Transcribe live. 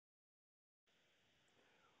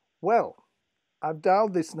Well, I've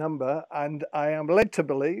dialed this number and I am led to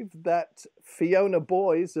believe that Fiona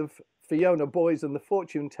Boyes of Fiona Boyes and the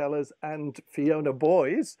Fortune Tellers and Fiona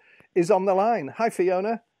Boyes is on the line. Hi,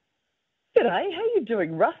 Fiona. G'day, how you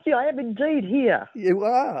doing, Rusty? I am indeed here. You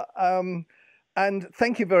are. And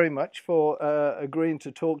thank you very much for agreeing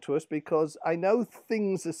to talk to us because I know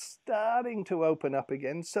things are starting to open up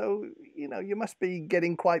again. So, you must be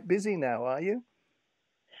getting quite busy now, are you?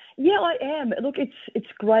 Yeah, I am. Look,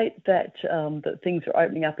 it's great that that things are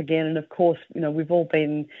opening up again, and of course, we've all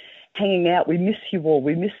been hanging out. We miss you all.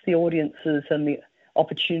 We miss the audiences and the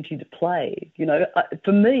opportunity to play.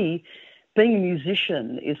 For me, being a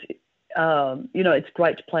musician is, it's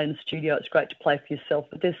great to play in the studio. It's great to play for yourself,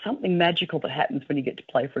 but there's something magical that happens when you get to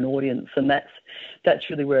play for an audience, and that's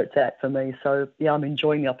really where it's at for me. So yeah, I'm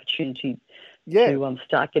enjoying the opportunity Yeah. to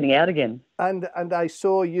start getting out again. And I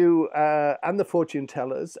saw you and the Fortune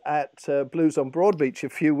Tellers at Blues on Broadbeach a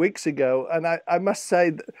few weeks ago, and I must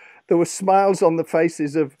say that there were smiles on the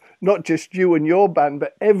faces of not just you and your band,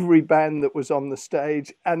 but every band that was on the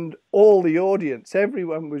stage and all the audience.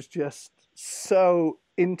 Everyone was just so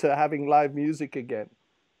into having live music again.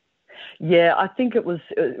 Yeah, I think it was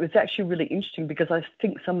actually really interesting because I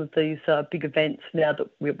think some of these big events now that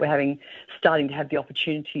starting to have the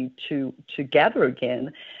opportunity to gather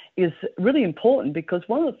again is really important, because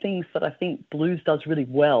one of the things that I think blues does really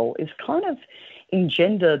well is kind of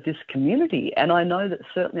engender this community. And I know that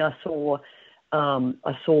certainly I saw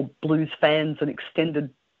blues fans, an extended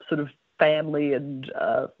sort of family, and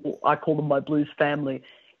I call them my blues family.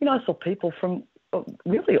 I saw people from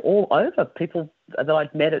really all over, people that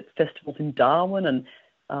I'd met at festivals in Darwin, and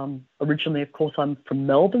originally, of course, I'm from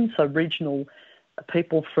Melbourne, so regional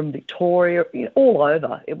people from Victoria, all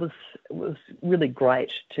over. It was really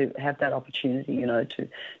great to have that opportunity,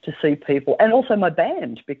 to see people, and also my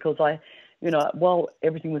band, because while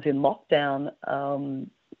everything was in lockdown,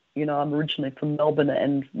 I'm originally from Melbourne,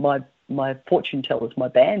 and my Fortune Tellers, my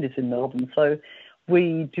band, is in Melbourne, so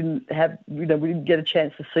we didn't get a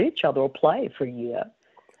chance to see each other or play for a year.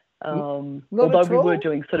 Although we were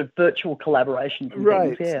doing sort of virtual collaborations and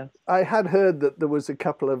right. things, yeah. I had heard that there was a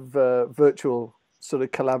couple of virtual sort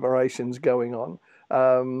of collaborations going on.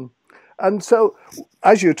 And so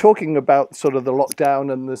as you're talking about sort of the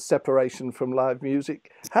lockdown and the separation from live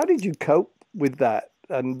music, how did you cope with that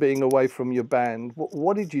and being away from your band?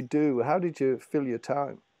 What did you do? How did you fill your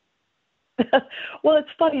time? Well, it's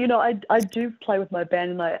funny, I do play with my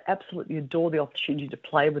band, and I absolutely adore the opportunity to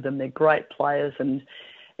play with them. They're great players, and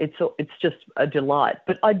it's just a delight.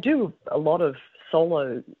 But I do a lot of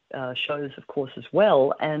solo shows, of course, as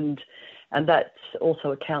well, and that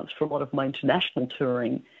also accounts for a lot of my international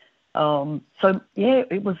touring. So yeah,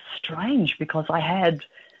 it was strange because I had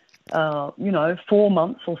 4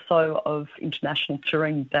 months or so of international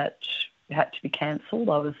touring that had to be cancelled.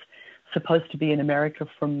 I was supposed to be in America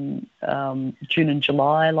from June and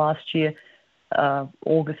July last year,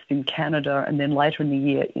 August in Canada, and then later in the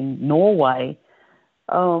year in Norway.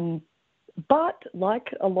 But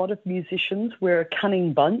like a lot of musicians, we're a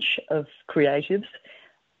cunning bunch of creatives.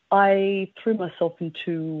 I threw myself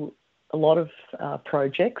into a lot of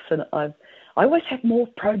projects, and I always have more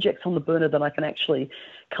projects on the burner than I can actually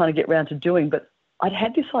kind of get around to doing. But I'd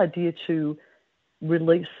had this idea to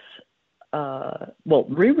re-release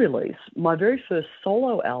my very first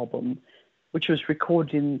solo album, which was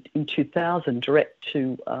recorded in 2000, direct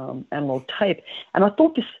to analog tape. And I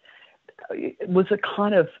thought this was a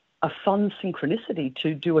kind of a fun synchronicity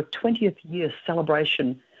to do a 20th year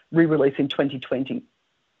celebration re-release in 2020.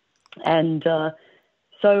 And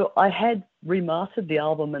so I had remastered the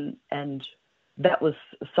album, and that was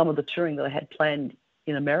some of the touring that I had planned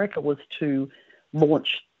in America, was to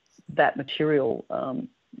launch that material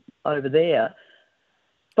over there.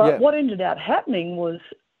 But what ended up happening was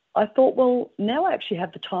I thought, well, now I actually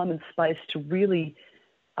have the time and space to really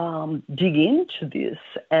dig into this.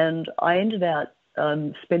 And I ended up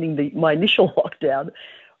spending my initial lockdown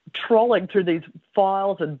trolling through these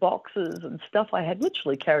files and boxes and stuff I had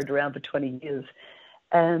literally carried around for 20 years,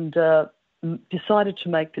 and decided to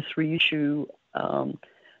make this reissue sort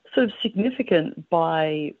of significant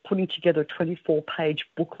by putting together a 24-page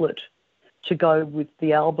booklet to go with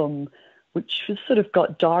the album, which has sort of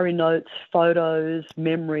got diary notes, photos,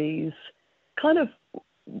 memories, kind of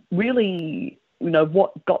really,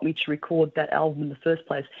 what got me to record that album in the first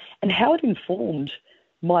place, and how it informed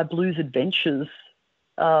my blues adventures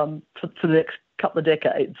for the next couple of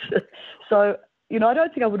decades. So, I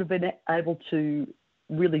don't think I would have been able to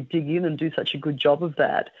really dig in and do such a good job of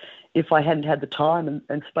that if I hadn't had the time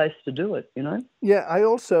and space to do it, Yeah, I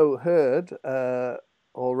also heard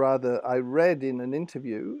or rather, I read in an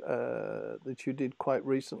interview that you did quite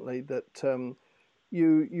recently that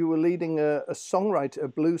you were leading a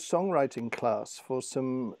blues songwriting class for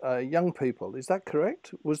some young people. Is that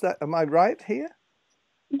correct? Am I right here?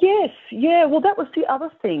 Yes, yeah. Well, that was the other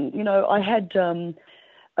thing. I had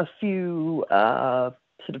a few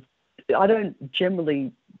sort of. I don't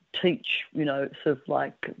generally teach. Sort of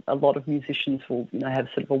like a lot of musicians will, have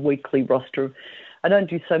sort of a weekly roster. I don't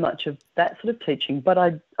do so much of that sort of teaching, but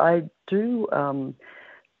I do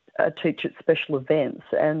teach at special events,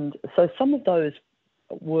 and so some of those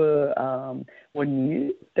were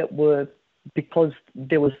new. That were because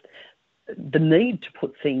there was the need to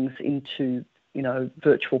put things into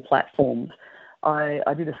virtual platforms. I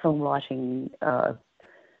did a songwriting,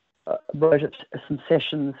 wrote some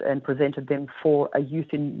sessions and presented them for a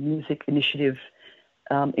Youth in Music initiative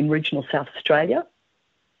in regional South Australia,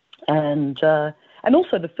 and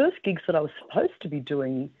also the first gigs that I was supposed to be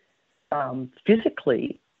doing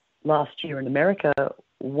physically last year in America.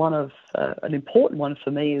 One of an important one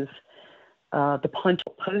for me is the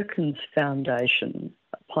Pinetop Perkins Foundation.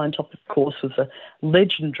 Pinetop, of course, was a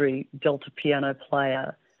legendary Delta piano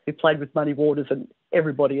player who played with Muddy Waters and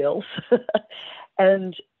everybody else.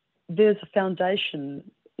 And there's a foundation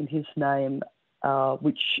in his name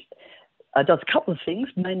which does a couple of things,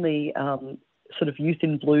 mainly sort of youth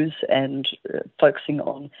in blues and focusing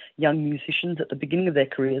on young musicians at the beginning of their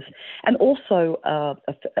careers. And also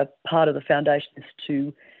a part of the foundation is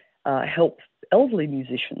to help elderly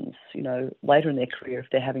musicians, later in their career if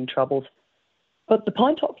they're having troubles. But the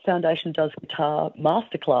Pinetop Foundation does guitar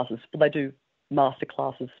masterclasses. They do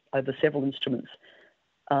masterclasses over several instruments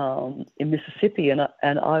in Mississippi, and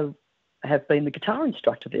I have been the guitar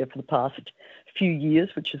instructor there for the past few years,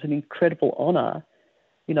 which is an incredible honour,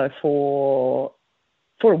 for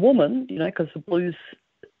a woman, because the blues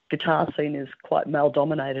guitar scene is quite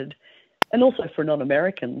male-dominated, and also for a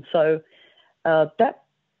non-American. So that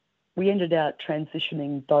we ended up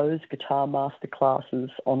transitioning those guitar masterclasses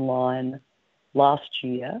online last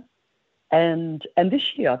year, and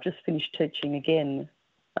this year I've just finished teaching again.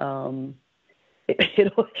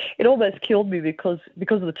 It almost killed me because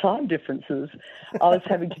of the time differences. I was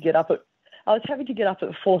having to get up at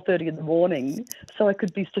 4:30 in the morning so I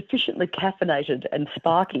could be sufficiently caffeinated and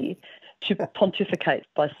sparky to pontificate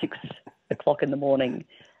by 6 o'clock in the morning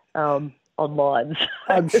online.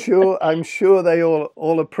 I'm sure they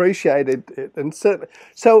all appreciated it, and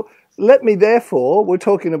so let me therefore. We're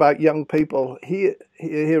talking about young people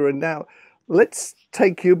here and now. Let's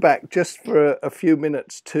take you back just for a few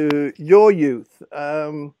minutes to your youth.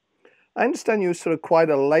 I understand you were sort of quite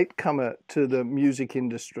a latecomer to the music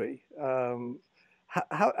industry.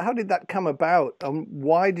 How did that come about?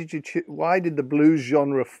 Why did the blues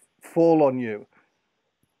genre fall on you?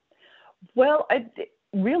 Well, I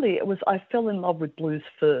fell in love with blues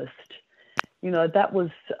first. That was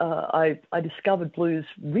I discovered blues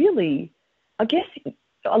really. I guess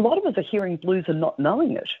a lot of us are hearing blues and not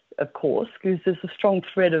knowing it, of course, because there's a strong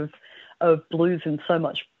thread of blues in so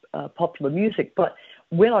much popular music. But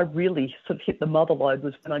when I really sort of hit the mother lode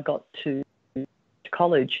was when I got to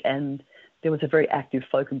college, and there was a very active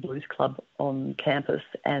folk and blues club on campus,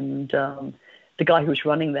 and the guy who was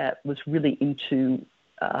running that was really into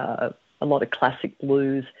a lot of classic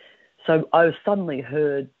blues. So I suddenly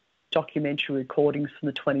heard documentary recordings from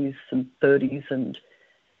the 20s and 30s and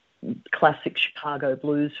classic Chicago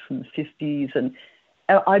blues from the 50s, and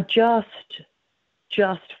I just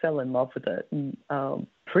fell in love with it, and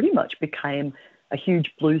pretty much became a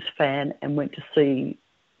huge blues fan and went to see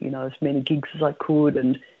as many gigs as I could,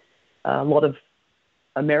 and a lot of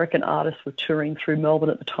American artists were touring through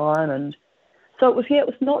Melbourne at the time, and so it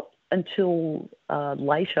was not until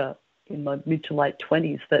later in my mid to late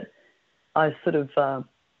 20s that I sort of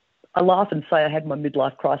I laugh and say I had my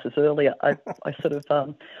midlife crisis earlier. I sort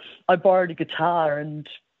of I borrowed a guitar, and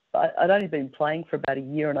I'd only been playing for about a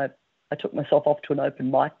year, and I took myself off to an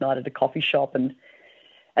open mic night at a coffee shop, and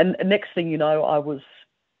next thing you know, I was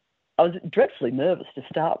dreadfully nervous to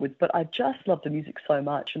start with, but I just loved the music so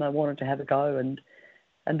much, and I wanted to have a go, and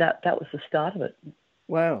that was the start of it.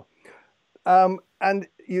 Wow. And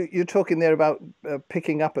you're talking there about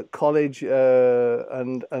picking up at college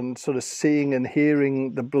and sort of seeing and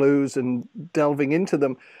hearing the blues and delving into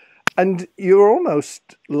them. And you're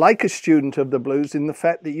almost like a student of the blues in the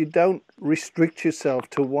fact that you don't restrict yourself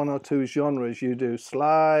to one or two genres. You do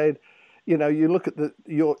slide, you look at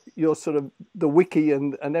your sort of the wiki,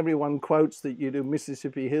 and everyone quotes that you do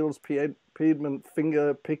Mississippi Hills, Piedmont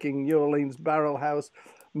finger picking, New Orleans barrel house,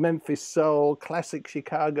 Memphis soul, classic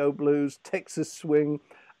Chicago blues, Texas swing,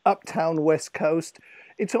 uptown West Coast.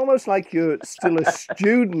 it's almost like you're still a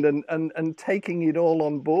student and taking it all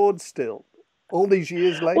on board still, all these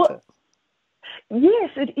years later. Well,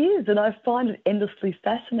 yes, it is, and I find it endlessly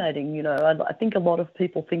fascinating. I think a lot of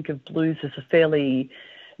people think of blues as a fairly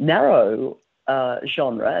narrow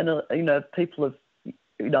genre, and people have,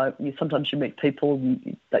 sometimes you meet people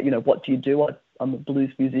that, what do you do? I'm a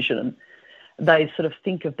blues musician, and they sort of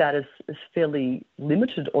think of that as fairly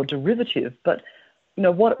limited or derivative. But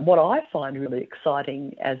what I find really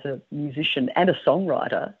exciting as a musician and a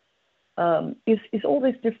songwriter is all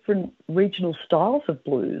these different regional styles of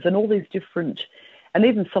blues, and all these different, and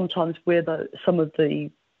even sometimes where some of the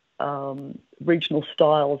regional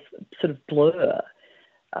styles sort of blur.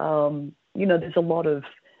 There's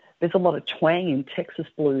a lot of twang in Texas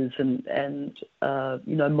blues, and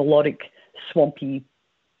melodic, swampy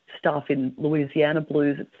stuff in Louisiana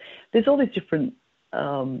blues. There's all these different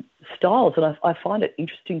styles, and I find it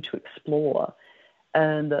interesting to explore.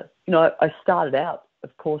 And I started out,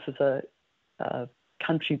 of course, as a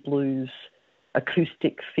country blues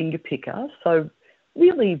acoustic finger picker, so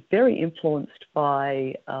really very influenced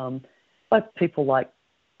by people like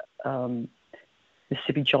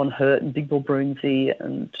Mississippi John Hurt and Big Bill Broonzy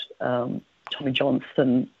and Tommy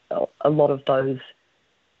Johnson. A lot of those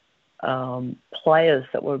players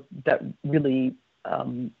that really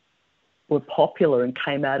were popular and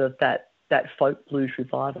came out of that folk blues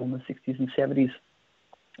revival in the 60s and 70s.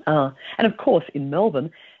 And of course, in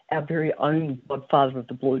Melbourne, our very own godfather of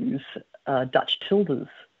the blues, Dutch Tilders,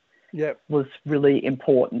 was really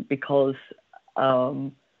important because,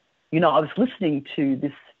 I was listening to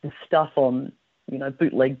this stuff on,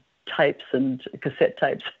 bootleg tapes and cassette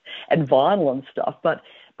tapes and vinyl and stuff. But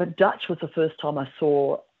Dutch was the first time I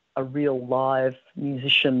saw a real live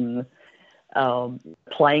musician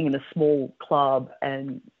playing in a small club,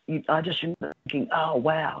 and I just remember thinking, oh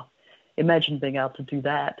wow, imagine being able to do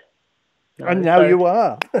that. And now you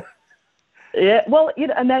are. Yeah, well,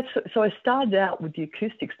 and so I started out with the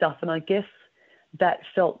acoustic stuff, and I guess that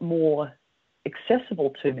felt more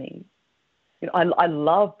accessible to me. I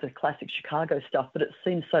love the classic Chicago stuff, but it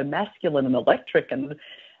seems so masculine and electric, and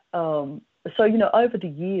so over the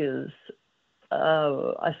years,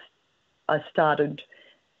 I started,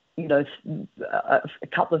 a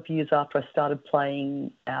couple of years after I started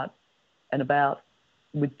playing out and about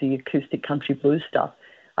with the acoustic country blues stuff,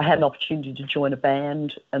 I had an opportunity to join a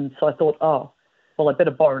band, and so I thought, oh, well, I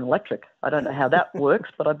better borrow an electric. I don't know how that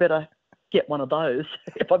works, but I better get one of those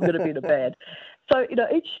if I'm going to be in a band. So,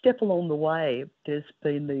 each step along the way, there's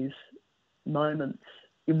been these moments.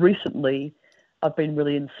 Recently, I've been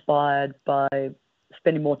really inspired by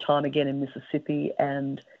spending more time again in Mississippi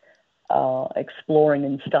and exploring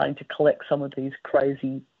and starting to collect some of these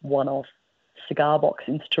crazy one-off cigar box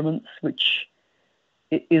instruments, which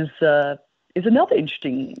is another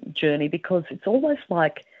interesting journey, because it's almost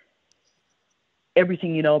like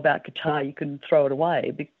everything you know about guitar, you can throw it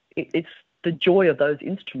away. It's the joy of those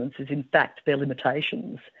instruments is, in fact, their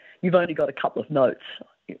limitations. You've only got a couple of notes,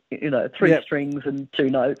 three strings and two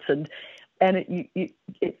notes, and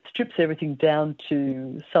it strips everything down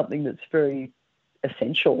to something that's very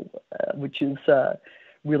essential, which is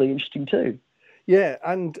really interesting too. Yeah,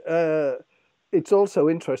 and it's also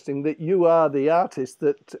interesting that you are the artist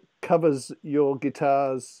that covers your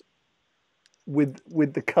guitars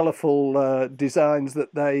with the colourful designs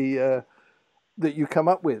that that you come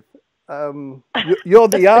up with. You're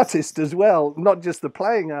the artist as well, not just the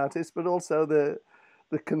playing artist, but also the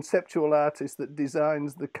conceptual artist that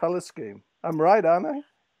designs the colour scheme. I'm right, aren't I?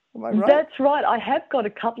 Am I right? That's right. I have got a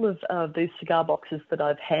couple of these cigar boxes that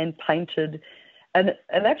I've hand painted, and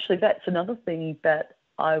actually that's another thing that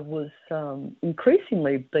I was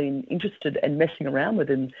increasingly been interested and messing around with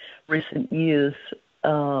in recent years,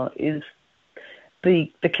 is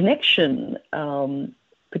the connection,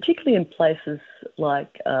 particularly in places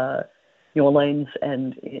like New Orleans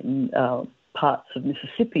and in parts of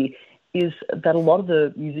Mississippi, is that a lot of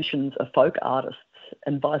the musicians are folk artists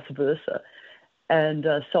and vice versa. And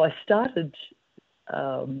so I started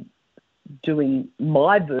doing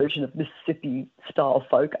my version of Mississippi-style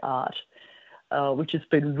folk art, which has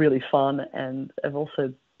been really fun. And I've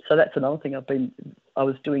also, so that's another thing I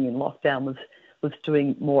was doing in lockdown was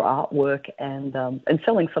doing more artwork and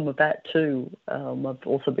selling some of that too. I've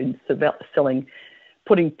also been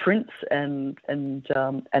putting prints and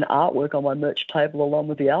artwork on my merch table along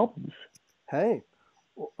with the albums. Hey,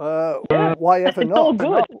 why ever it's not? All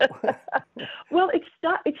good. Well, it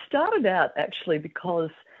started out actually because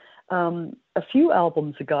a few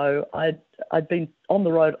albums ago I'd been on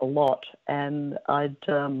the road a lot, and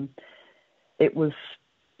it was,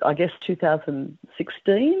 I guess,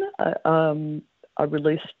 2016. I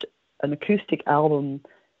released an acoustic album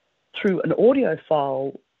through an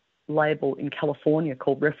audiophile label in California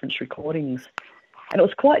called Reference Recordings. And it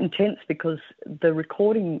was quite intense because the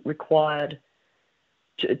recording required,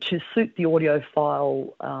 to suit the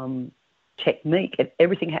audiophile technique,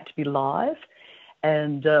 everything had to be live.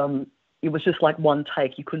 And it was just like one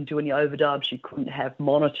take. You couldn't do any overdubs. You couldn't have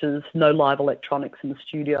monitors, no live electronics in the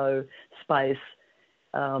studio space,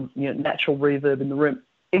 natural reverb in the room.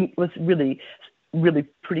 It was really, really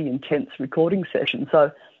pretty intense recording session.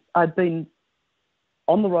 So I'd been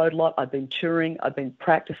on the road a lot. I'd been touring. I'd been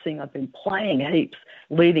practicing. I'd been playing heaps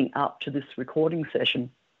leading up to this recording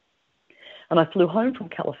session. And I flew home from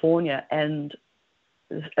California, and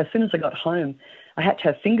as soon as I got home, I had to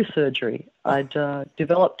have finger surgery. I'd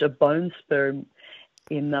developed a bone spur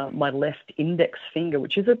in my left index finger,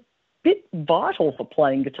 which is a bit vital for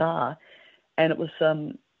playing guitar, and it was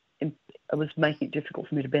making it difficult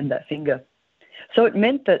for me to bend that finger. So it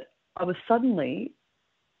meant that I was suddenly,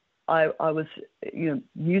 I was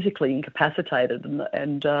musically incapacitated,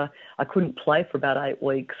 and I couldn't play for about 8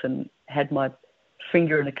 weeks, and had my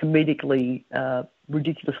finger in a comedically,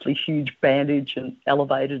 ridiculously huge bandage and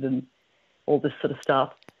elevated and all this sort of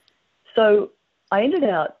stuff. So I ended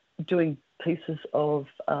up doing pieces of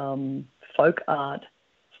folk art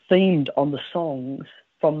themed on the songs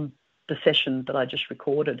from the session that I just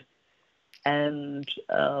recorded. And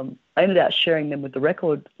I ended up sharing them with the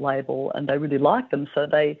record label, and they really liked them. So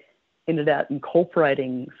they ended up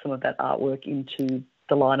incorporating some of that artwork into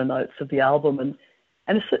the liner notes of the album. And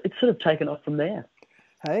it's sort of taken off from there.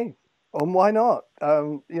 Hey, and why not?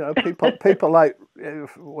 People like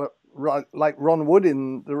Ron Wood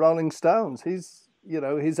in the Rolling Stones.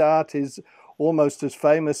 His art is almost as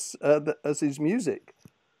famous as his music.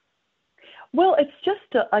 Well, it's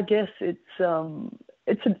just, I guess it's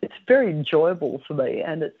very enjoyable for me,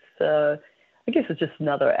 and I guess it's just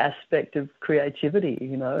another aspect of creativity,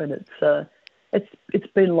 and it's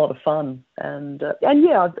been a lot of fun, and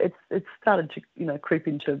yeah, it's started to creep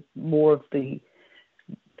into more of the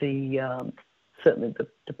certainly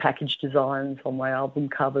the package designs on my album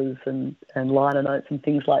covers and liner notes and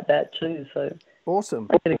things like that too. So awesome!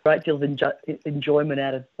 I get a great deal of enjoyment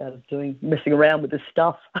out of messing around with this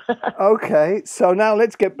stuff. Okay, so now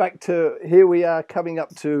let's get back to, here we are coming up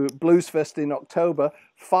to Bluesfest in October.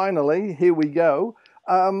 Finally, here we go.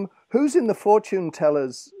 Who's in the fortune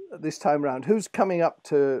tellers this time round? Who's coming up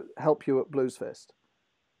to help you at Bluesfest?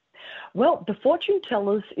 Well, the fortune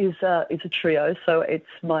tellers is a trio. So it's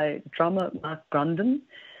my drummer Mark Grunden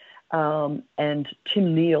and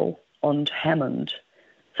Tim Neal on Hammond.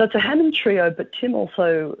 So it's a Hammond trio, but Tim's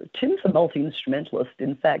a multi-instrumentalist.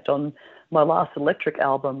 In fact, on my last electric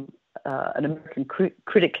album, an American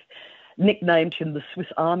critic nicknamed him the Swiss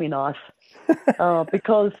Army knife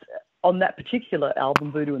because on that particular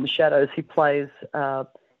album, Voodoo in the Shadows, he plays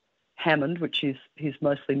Hammond, which he's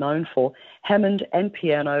mostly known for, Hammond and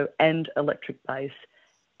piano and electric bass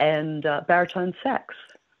and baritone sax.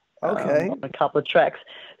 Okay. On a couple of tracks.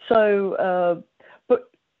 So, but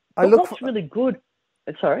what's really good...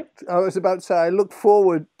 Sorry? I was about to say, I look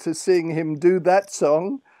forward to seeing him do that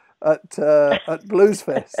song at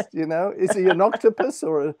Bluesfest, Is he an octopus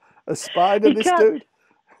or a spider, dude?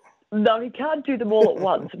 No, he can't do them all at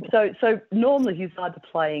once. So normally he's either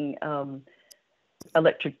playing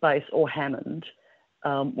electric bass or Hammond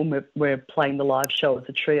when we're playing the live show as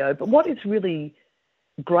a trio. But what is really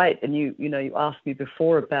great, and you asked me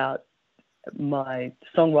before about my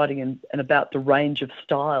songwriting and about the range of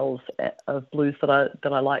styles of blues that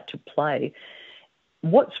I like to play.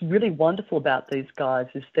 What's really wonderful about these guys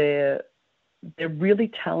is they're really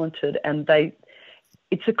talented, and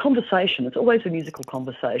it's a conversation. It's always a musical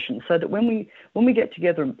conversation. So that when we get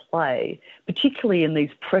together and play, particularly in these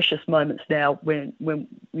precious moments now when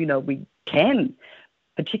we can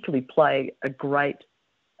particularly play a great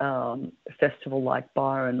festival like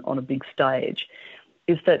Byron on a big stage,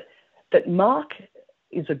 is that Mark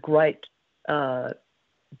is a great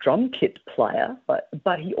drum kit player,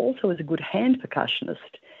 but he also is a good hand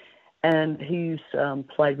percussionist, and he's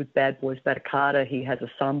played with Bad Boys Batacata. He has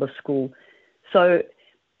a samba school, so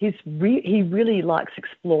he really likes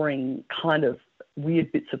exploring kind of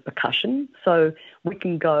weird bits of percussion. So we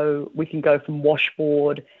can go from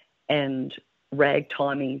washboard and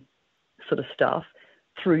ragtimey sort of stuff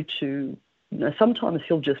through to sometimes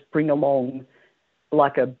he'll just bring along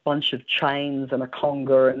like a bunch of chains and a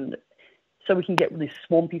conga, and so we can get really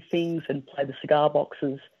swampy things and play the cigar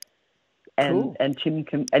boxes, and cool. and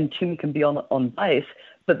Tim can be on bass,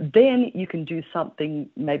 but then you can do something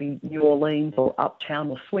maybe New Orleans or Uptown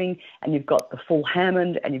or swing, and you've got the full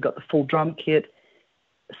Hammond and you've got the full drum kit.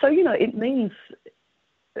 So it means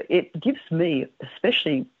it gives me,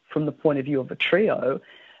 especially from the point of view of a trio,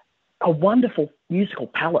 a wonderful musical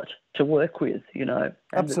palette to work with, you know. And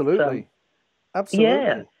Absolutely. Absolutely.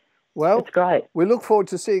 Yeah, Well, it's great. we look forward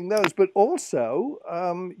to seeing those, but also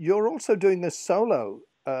you're also doing a solo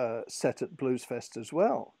set at Blues Fest as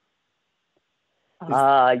well.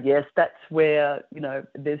 Yes, that's where, you know,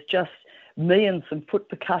 there's just me and some foot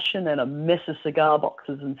percussion and a mess of cigar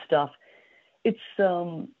boxes and stuff. It's,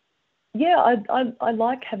 yeah, I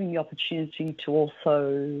like having the opportunity to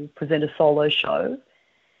also present a solo show.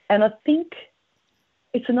 And I think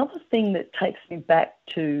it's another thing that takes me back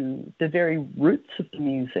to the very roots of the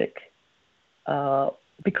music.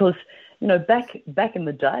 Because, you know, back in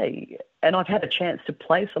the day, and I've had a chance to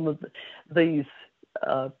play some of these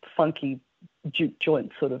funky juke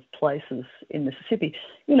joint sort of places in Mississippi,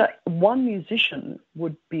 you know, one musician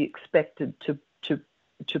would be expected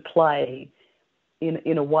to play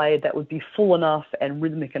in a way that would be full enough and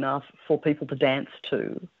rhythmic enough for people to dance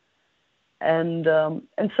to. And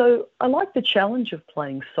so I like the challenge of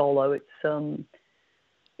playing solo.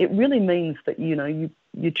 It really means that, you know,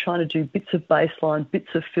 you're trying to do bits of bass line, bits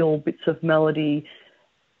of fill, bits of melody,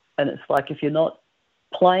 and it's like if you're not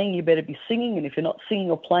playing, you better be singing, and if you're not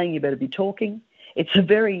singing or playing, you better be talking. It's a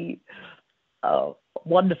very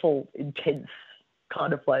wonderful, intense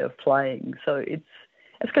kind of way of playing. So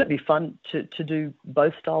it's going to be fun to do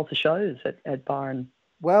both styles of shows at Byron.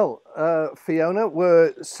 Well, Fiona,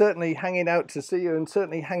 we're certainly hanging out to see you, and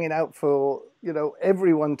certainly hanging out for, you know,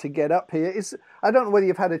 everyone to get up here. I don't know whether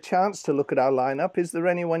you've had a chance to look at our lineup. Is there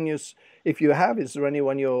anyone if you have, is there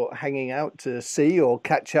anyone you're hanging out to see or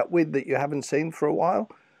catch up with that you haven't seen for a while?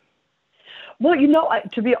 Well, you know,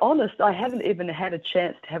 to be honest, I haven't even had a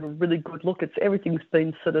chance to have a really good look. Everything's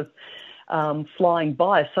been sort of flying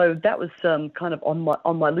by. So that was kind of on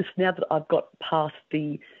my list now that I've got past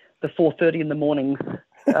the 4:30 in the morning.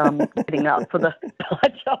 Getting up for the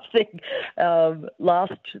Pinetop thing the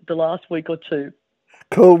last week or two.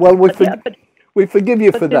 Cool. Well, we forgive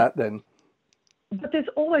you for that then. But there's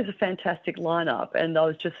always a fantastic lineup, and I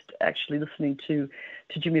was just actually listening to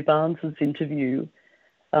Jimmy Barnes's interview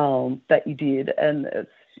that you did, and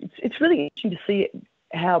it's really interesting to see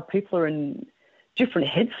how people are in different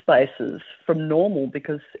headspaces from normal,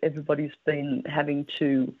 because everybody's been having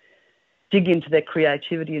to dig into their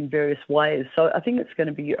creativity in various ways. So I think it's going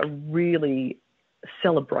to be a really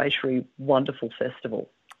celebratory, wonderful festival.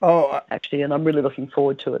 Oh, actually, and I'm really looking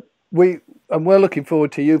forward to it. We're looking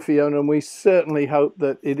forward to you, Fiona, and we certainly hope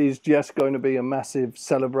that it is just going to be a massive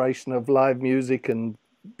celebration of live music and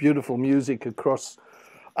beautiful music across.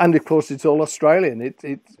 And of course, it's all Australian. It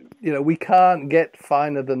you know, we can't get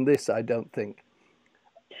finer than this, I don't think.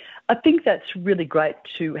 I think that's really great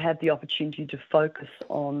to have the opportunity to focus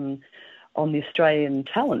on the Australian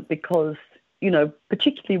talent, because, you know,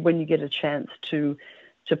 particularly when you get a chance to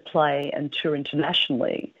play and tour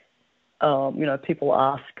internationally, you know, people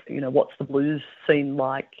ask, you know, what's the blues scene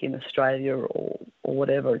like in Australia or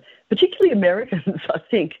whatever, particularly Americans. I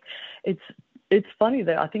think it's funny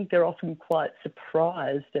that I think they're often quite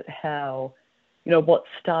surprised at how, you know, what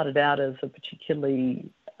started out as a particularly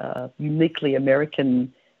uniquely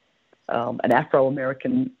American, an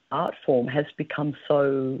Afro-American art form has become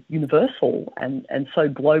so universal and so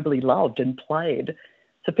globally loved and played.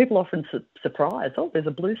 So people often surprised, oh, there's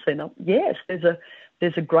a blues scene. Oh, yes,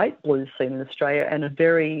 there's a great blues scene in Australia, and a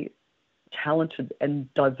very talented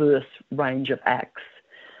and diverse range of acts.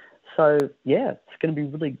 So, yeah, it's going to be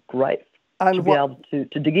really great to be able to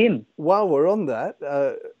dig in. While we're on that,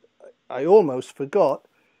 I almost forgot,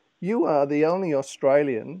 you are the only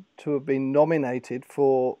Australian to have been nominated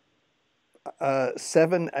for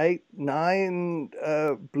 7, 8, 9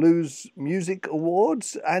 blues music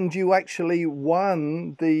awards, and you actually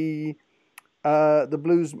won the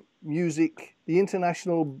blues music, the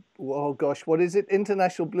international, oh gosh, what is it?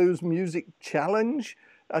 International Blues Music Challenge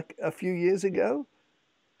a few years ago.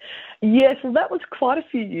 Yes, well, that was quite a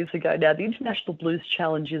few years ago now. The International Blues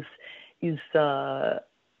Challenge is as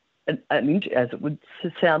it would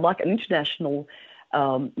sound like, an international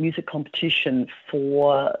music competition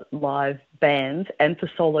for live bands and for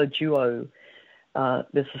solo duo.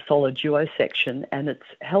 There's a solo duo section, and it's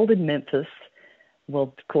held in Memphis.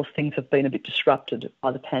 Well, of course, things have been a bit disrupted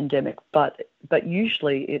by the pandemic, but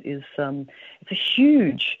usually it's a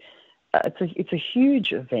huge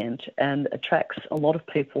event and attracts a lot of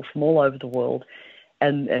people from all over the world,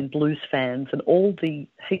 and blues fans, and all the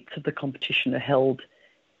heats of the competition are held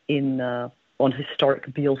on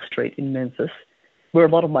historic Beale Street in Memphis, where a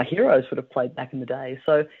lot of my heroes would have played back in the day.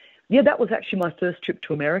 So, yeah, that was actually my first trip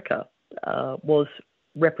to America, was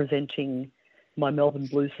representing my Melbourne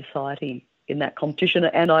Blues Society in that competition,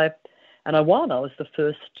 and I won. I was the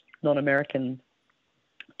first non-American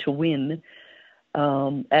to win,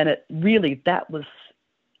 and that was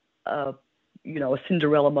a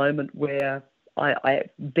Cinderella moment where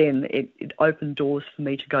it opened doors for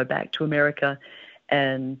me to go back to America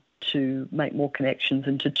and to make more connections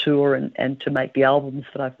and to tour and to make the albums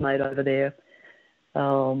that I've made over there.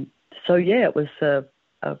 It was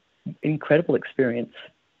an incredible experience.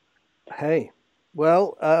 Hey,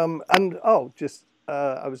 well, I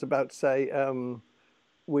was about to say,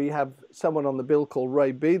 we have someone on the bill called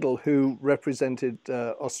Raitt Beadle who represented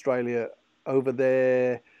Australia over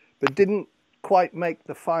there, but didn't quite make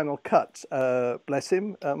the final cut. Bless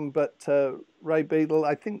him. But Raitt Beadle,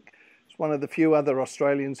 I think, is one of the few other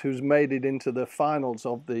Australians who's made it into the finals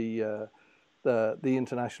of the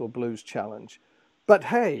International Blues Challenge. But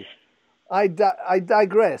hey, I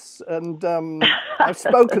digress, and I've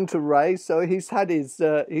spoken to Ray, so he's had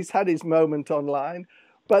his moment online.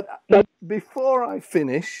 But before I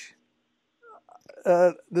finish,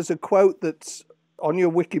 there's a quote that's on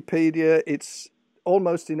your Wikipedia. It's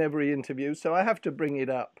almost in every interview, so I have to bring it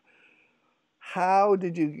up. How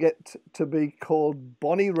did you get to be called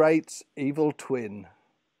Bonnie Raitt's evil twin?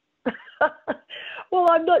 Well,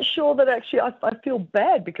 I'm not sure that actually. I feel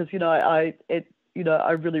bad because I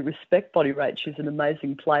really respect Bonnie Raitt. She's an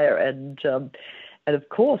amazing player, and of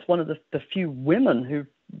course one of the few women who,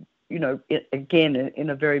 again in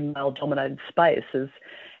a very male-dominated space,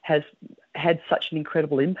 has had such an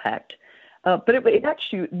incredible impact. But it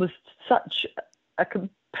actually was such a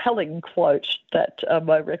compelling quote that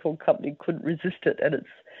my record company couldn't resist it,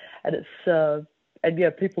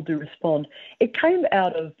 and people do respond. It came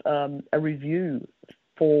out of a review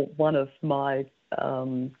for one of my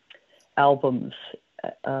albums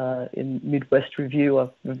in Midwest Review,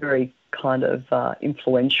 a very kind of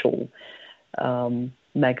influential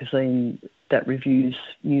magazine that reviews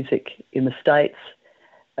music in the States.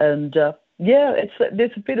 And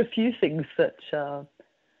there's been a few things that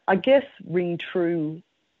I guess ring true.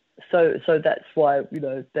 So that's why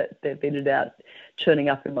that they've been out turning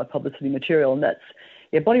up in my publicity material, and that's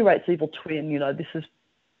Bonnie Raitt's evil twin. This is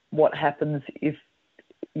what happens if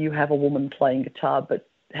you have a woman playing guitar, but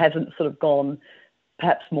hasn't sort of gone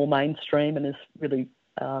perhaps more mainstream and is really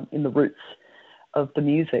in the roots of the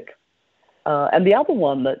music. And the other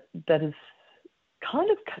one that has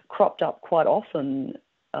kind of cropped up quite often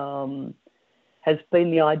has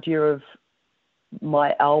been the idea of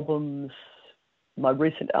my albums, my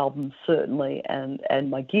recent albums certainly, and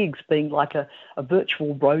my gigs being like a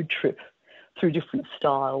virtual road trip through different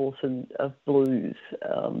styles of blues.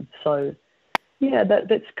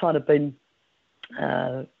 That's kind of been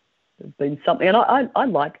something, and I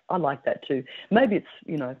like that too. Maybe it's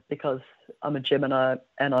because I'm a Gemini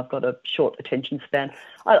and I've got a short attention span.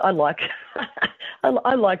 I like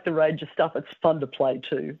I like the range of stuff. It's fun to play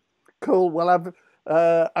too. Cool. Well,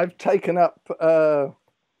 I've taken up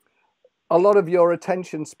a lot of your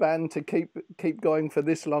attention span to keep going for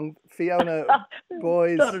this long. Fiona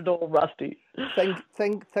Boyes, not at all, Rusty.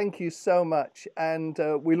 Thank you so much, and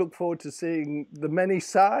we look forward to seeing the many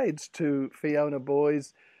sides to Fiona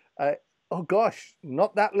Boyes. Oh gosh,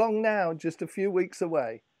 not that long now, just a few weeks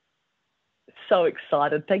away. So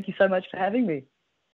excited. Thank you so much for having me.